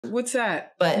What's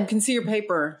that? But you can see your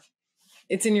paper.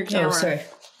 It's in your camera. Oh,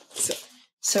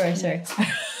 sorry. Sorry.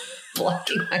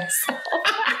 Blocking myself.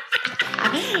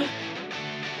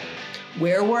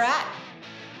 Where we're at.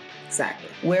 Exactly.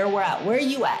 Where we're at. Where are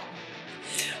you at?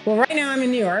 Well, right now I'm in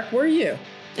New York. Where are you?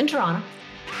 In Toronto.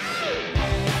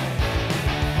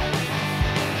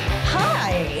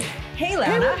 Hi. Hey,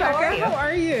 Lana. Hey, Rebecca. How are you? How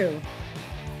are you?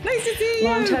 Nice to see you.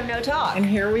 Long time no talk. And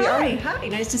here we are. Hi.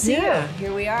 Nice to see you.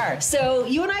 Here we are. So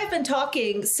you and I have been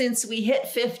talking since we hit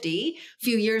 50 a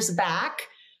few years back.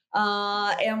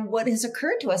 And what has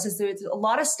occurred to us is there's a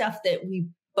lot of stuff that we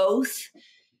both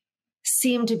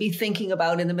seem to be thinking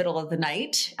about in the middle of the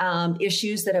night,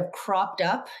 issues that have cropped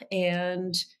up.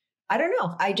 And I don't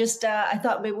know. I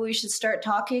thought maybe we should start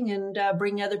talking and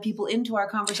bring other people into our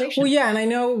conversation. Well, yeah. And I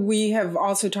know we have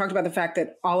also talked about the fact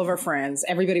that all of our friends,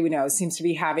 everybody we know seems to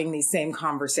be having these same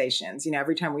conversations. You know,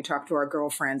 every time we talk to our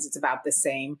girlfriends, it's about the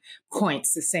same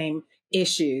points, the same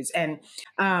issues. And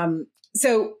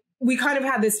so we kind of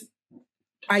had this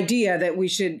idea that we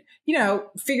should, you know,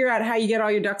 figure out how you get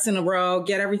all your ducks in a row,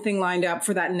 get everything lined up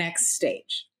for that next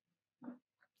stage.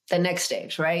 The next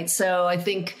stage, right? So I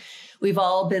think we've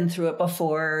all been through it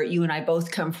before. You and I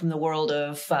both come from the world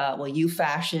of, you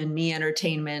fashion, me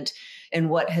entertainment.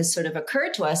 And what has sort of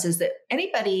occurred to us is that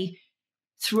anybody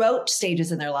throughout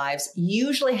stages in their lives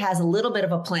usually has a little bit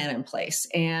of a plan in place.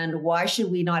 And why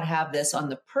should we not have this on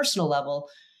the personal level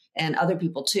and other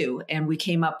people too? And we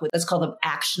came up with, let's call them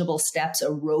actionable steps, a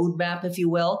roadmap, if you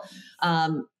will.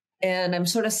 And I'm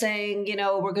sort of saying, you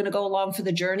know, we're going to go along for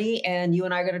the journey, and you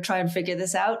and I are going to try and figure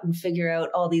this out and figure out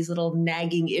all these little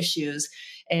nagging issues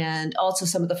and also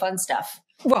some of the fun stuff.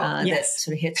 Well, yes. That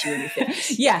sort of hits you in your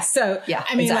face. Yes. So, yeah,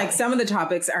 I mean, like some of the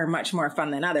topics are much more fun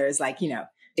than others, like, you know,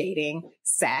 dating,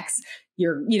 sex,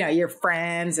 your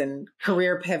friends and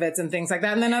career pivots and things like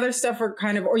that. And then other stuff are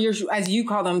kind of, or your, as you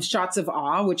call them, shots of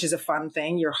awe, which is a fun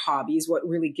thing, your hobbies, what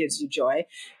really gives you joy.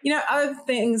 You know, other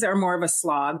things are more of a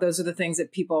slog. Those are the things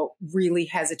that people really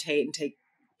hesitate and take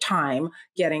time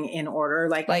getting in order.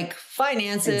 Like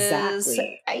finances,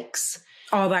 exactly. Yikes.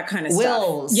 All that kind of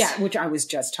Wills. stuff. Yeah, which I was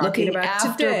just talking about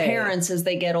after today. Parents as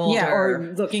they get older. Yeah,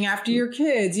 or looking after your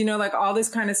kids, you know, like all this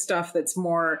kind of stuff that's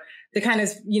more the kind of,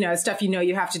 you know, stuff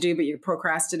you have to do, but you're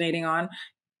procrastinating on.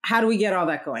 How do we get all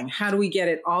that going? How do we get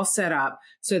it all set up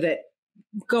so that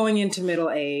going into middle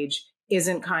age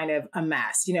isn't kind of a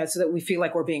mess, you know, so that we feel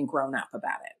like we're being grown up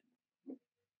about it?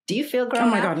 Do you feel grown up?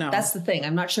 Oh my God, no. That's the thing.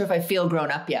 I'm not sure if I feel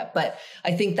grown up yet, but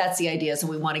I think that's the idea. So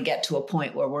we want to get to a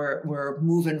point where we're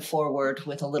moving forward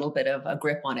with a little bit of a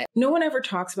grip on it. No one ever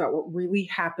talks about what really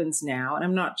happens now. And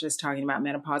I'm not just talking about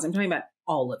menopause. I'm talking about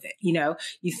all of it. You know,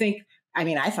 you think, I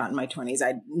mean, I thought in my 20s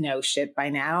I'd know shit by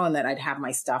now and that I'd have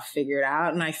my stuff figured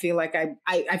out. And I feel like I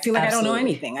feel like Absolutely. I don't know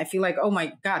anything. I feel like, oh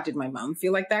my God, did my mom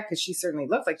feel like that? Because she certainly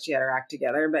looked like she had her act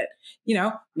together, but you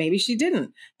know, maybe she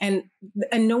didn't. And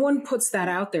no one puts that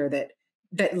out there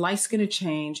that life's going to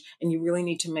change and you really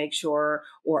need to make sure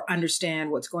or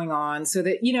understand what's going on so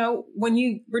that, you know, when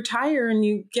you retire and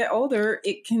you get older,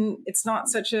 it's not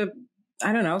such a,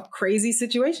 I don't know, crazy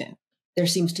situation. There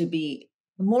seems to be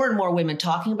more and more women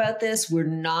talking about this. We're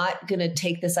not going to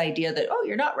take this idea that, oh,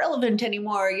 you're not relevant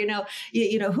anymore. You know,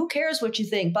 who cares what you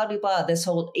think? Blah, blah, blah. This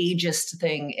whole ageist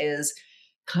thing is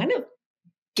kind of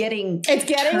getting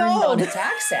old. On its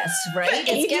access, right?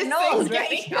 It's getting old,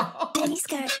 right? Mini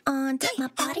skirt on, dip my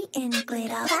body in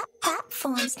glitter.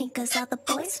 Platform sneakers, all the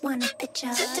boys want a picture.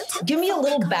 Give me a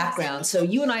little background. So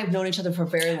you and I have known each other for a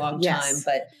very long time,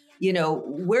 but you know,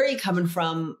 where are you coming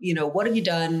from? You know, what have you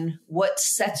done? What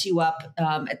sets you up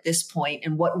at this point?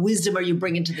 And what wisdom are you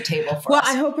bringing to the table for us? Well,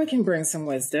 I hope I can bring some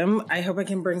wisdom. I hope I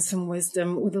can bring some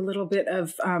wisdom with a little bit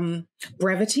of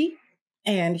brevity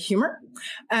and humor.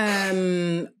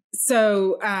 Well,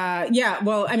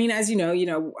 I mean, as you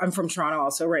know, I'm from Toronto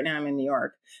also. Right now I'm in New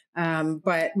York.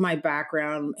 But my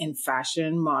background in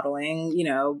fashion modeling, you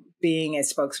know, being a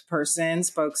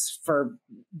spokesperson, for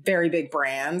very big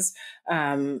brands.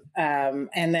 And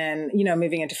then, you know,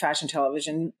 moving into fashion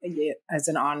television as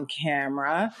an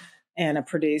on-camera and a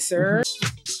producer.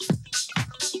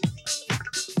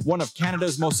 One of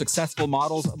Canada's most successful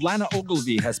models, Lana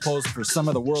Ogilvie has posed for some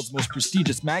of the world's most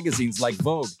prestigious magazines like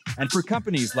Vogue and for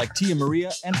companies like Tia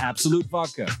Maria and Absolute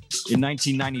Vodka. In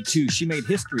 1992, she made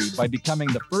history by becoming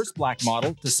the first Black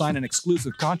model to sign an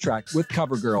exclusive contract with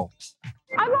CoverGirl.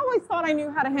 I've always thought thought I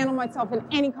knew how to handle myself in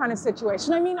any kind of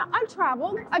situation. I mean, I've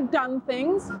traveled, I've done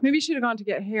things. Maybe you should have gone to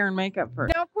get hair and makeup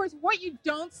first. Now, of course, what you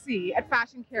don't see at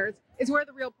Fashion Cares is where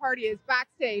the real party is,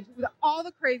 backstage with all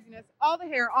the craziness, all the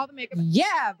hair, all the makeup.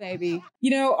 Yeah, baby.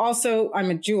 You know, also, I'm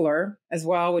a jeweler as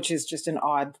well, which is just an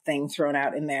odd thing thrown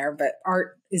out in there, but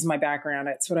art is my background.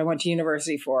 It's what I went to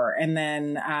university for. And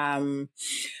then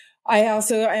I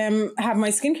also have my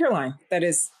skincare line that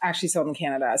is actually sold in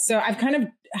Canada. So I've kind of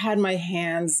had my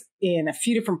hands in a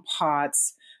few different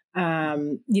pots,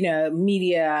 you know,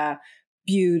 media,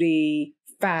 beauty,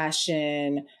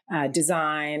 fashion,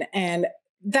 design, and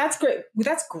that's great.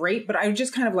 That's great. But I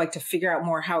just kind of like to figure out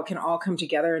more how it can all come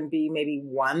together and be maybe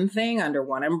one thing under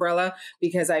one umbrella,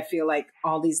 because I feel like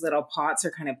all these little pots are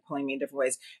kind of pulling me in different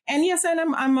ways. And yes, and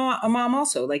I'm a mom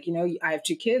also. Like, you know, I have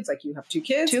 2 kids, like you have 2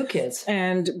 kids. 2 kids.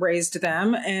 And raised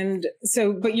them. And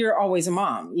so, but you're always a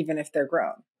mom, even if they're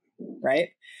grown, right?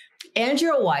 And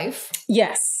you're a wife.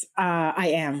 Yes,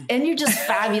 I am. And you're just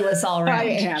fabulous all around. I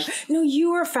am. No,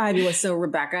 you are fabulous, so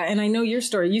Rebecca. And I know your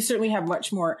story. You certainly have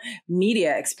much more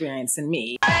media experience than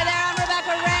me. Hi there, I'm Rebecca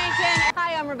Rankin.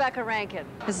 Hi, I'm Rebecca Rankin.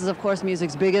 This is, of course,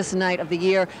 music's biggest night of the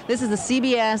year. This is the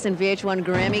CBS and VH1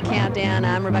 Grammy Countdown.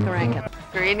 I'm Rebecca Rankin.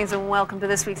 Greetings and welcome to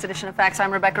this week's edition of Facts.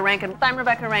 I'm Rebecca Rankin. I'm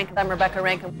Rebecca Rankin. I'm Rebecca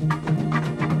Rankin.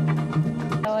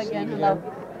 Hello again. Hello.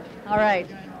 All right.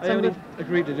 I only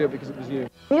agreed to do it because it was you.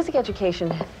 Music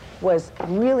education was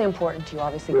really important to you,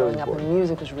 obviously, growing up, and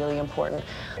music was really important.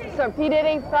 So, P.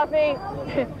 Diddy, Puffy,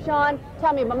 Sean,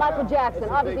 tell me about Michael Jackson,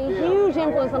 obviously a huge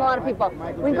influence on a lot of people.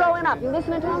 When growing up, you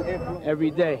listening to him?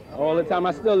 Every day, all the time.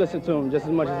 I still listen to him just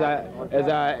as much as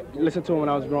I listened to him when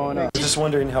I was growing up. Just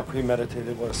wondering how premeditated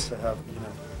it was to have, you know,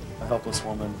 a helpless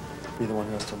woman be the one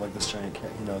who has to lug this giant cat,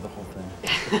 you know, the whole thing.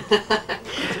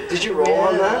 Did you roll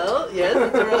on that? Yes,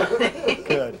 that's right.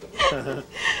 Good.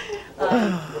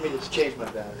 Let me just change my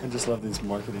battery. I just love these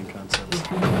marketing concepts.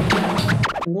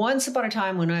 Once upon a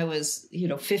time when I was,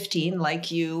 15, like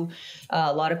you,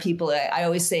 a lot of people, I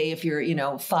always say if you're,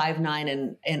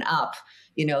 5'9" and up,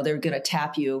 they're going to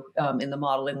tap you in the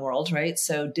modeling world, right?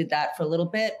 So did that for a little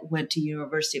bit, went to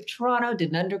University of Toronto,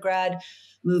 did an undergrad,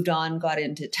 moved on, got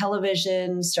into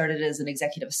television, started as an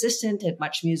executive assistant at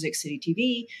Much Music, City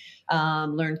TV,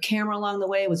 learned camera along the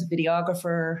way, was a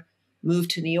videographer, moved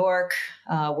to New York,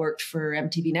 worked for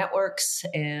MTV Networks,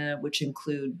 which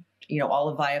include, all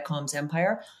of Viacom's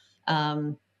empire.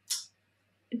 WABC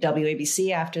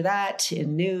after that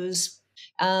in news.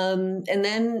 And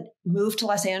then moved to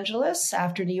Los Angeles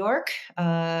after New York,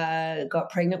 got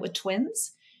pregnant with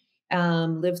twins,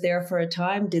 lived there for a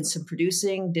time, did some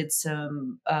producing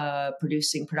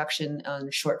production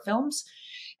on short films,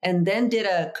 and then did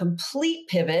a complete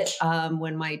pivot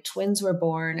when my twins were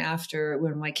born.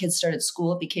 When my kids started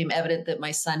school, it became evident that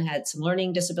my son had some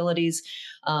learning disabilities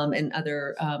and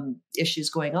other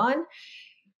issues going on.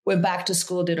 Went back to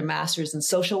school, did a master's in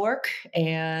social work,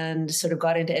 and sort of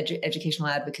got into educational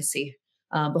advocacy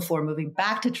before moving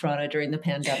back to Toronto during the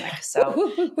pandemic.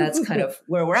 So that's kind of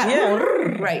where we're at. Yeah.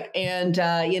 Right. And,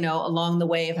 along the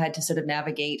way, I've had to sort of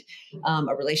navigate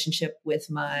a relationship with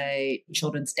my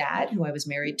children's dad, who I was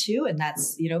married to. And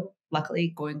that's,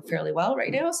 luckily going fairly well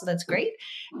right now. So that's great.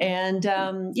 And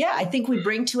I think we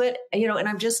bring to it, and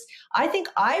I think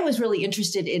I was really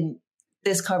interested in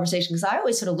this conversation because I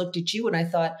always sort of looked at you and I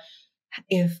thought,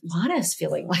 if Lana's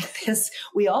feeling like this,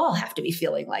 we all have to be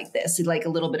feeling like this, like a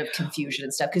little bit of confusion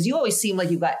and stuff. Because you always seem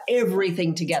like you've got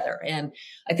everything together. And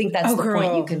I think that's the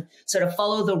point. You can sort of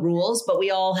follow the rules, but we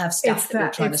all have stuff that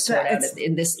we're trying to sort out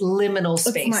in this liminal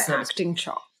space. It's my acting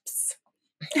chops.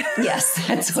 Yes,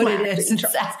 that's what it is.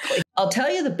 Exactly. I'll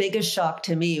tell you the biggest shock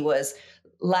to me was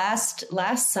last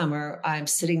summer, I'm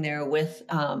sitting there with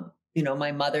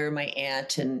my mother, my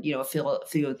aunt, and, a few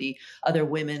of the other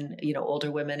women,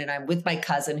 older women. And I'm with my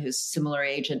cousin who's similar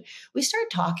age. And we started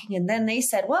talking. And then they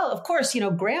said, well, of course,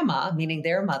 grandma, meaning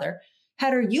their mother,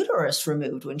 had her uterus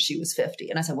removed when she was 50.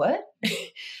 And I said, what?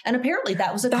 And apparently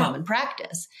that was a common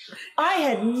practice. I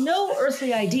had no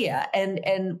earthly idea.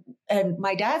 And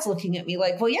my dad's looking at me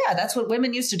like, well, yeah, that's what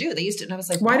women used to do. They used to, and I was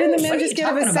like, why didn't the men just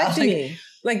get a vasectomy?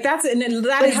 Like that's, and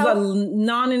that is the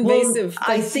non-invasive. Well,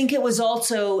 I think it was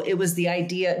the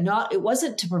idea, it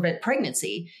wasn't to prevent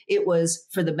pregnancy. It was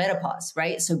for the menopause,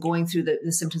 right? So going through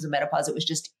the symptoms of menopause, it was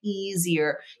just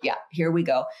easier. Yeah, here we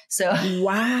go. So.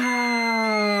 Wow.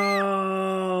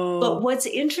 But what's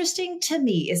interesting to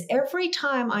me is every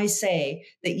time I say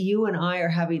that you and I are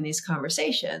having these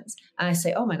conversations, I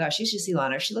say, oh my gosh, you should see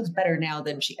Lana. She looks better now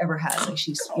than she ever has. Like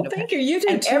she's, thank you. You did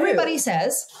and too. Everybody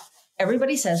says,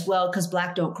 everybody says, well, because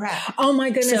Black don't crack. Oh my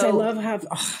goodness. So, I love how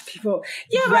people,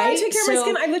 yeah, but I take care of my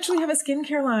skin. I literally have a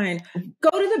skincare line.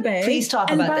 Go to the Bay. Please talk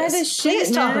about this.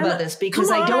 Please talk about this, because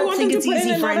I don't think it's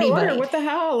easy for anybody. What the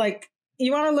hell? Like,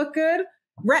 you want to look good?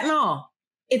 Retinol.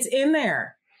 It's in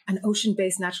there. An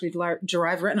ocean-based naturally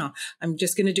derived retinol. I'm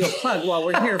just going to do a plug while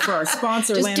we're here for our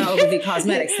sponsor, Lana and Ogilvie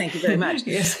Cosmetics. Thank you very much.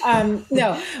 Yes.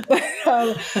 No, but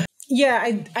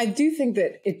yeah, I do think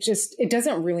that it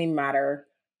doesn't really matter.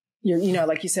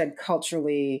 Like you said,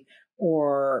 culturally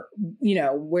or,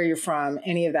 where you're from,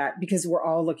 any of that, because we're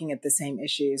all looking at the same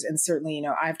issues. And certainly,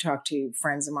 I've talked to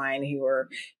friends of mine who are,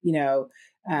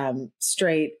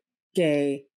 straight,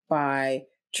 gay, bi,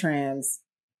 trans,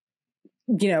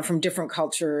 from different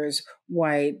cultures,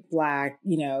 white, Black,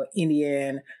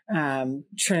 Indian,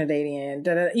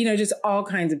 Trinidadian, just all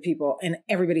kinds of people. And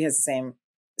everybody has the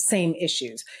same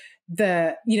issues.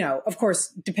 Of course,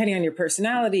 depending on your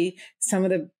personality, some of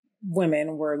the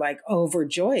women were like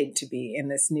overjoyed to be in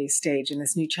this new stage, in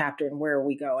this new chapter. And where are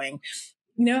we going?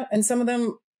 And some of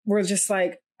them were just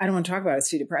like, I don't want to talk about it. It's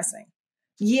too depressing.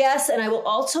 Yes. And I will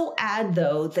also add,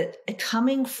 though, that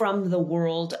coming from the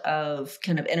world of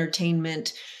kind of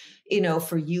entertainment,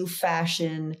 for you,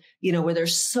 fashion, where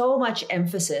there's so much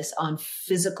emphasis on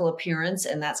physical appearance,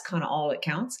 and that's kind of all that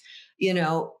counts,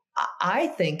 I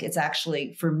think it's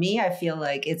actually, for me, I feel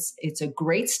like it's a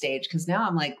great stage, because now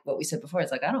I'm like what we said before.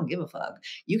 It's like, I don't give a fuck.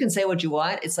 You can say what you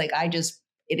want. It's like,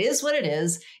 it is what it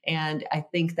is. And I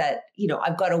think that,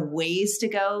 I've got a ways to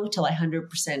go till I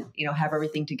 100%, have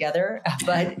everything together.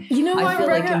 But I feel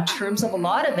like in terms of a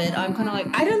lot of it, I'm kind of like,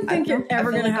 I don't think you're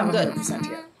ever going to have 100%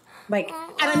 together. Like,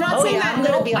 and I'm not saying that. I'm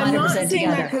going to be 100% I'm not saying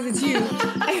together. that because it's you.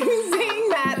 I'm saying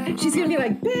that she's going to be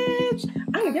like, bitch,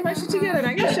 I'm going to get my shit together and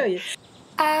I'm going to show you.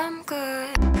 I'm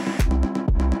good.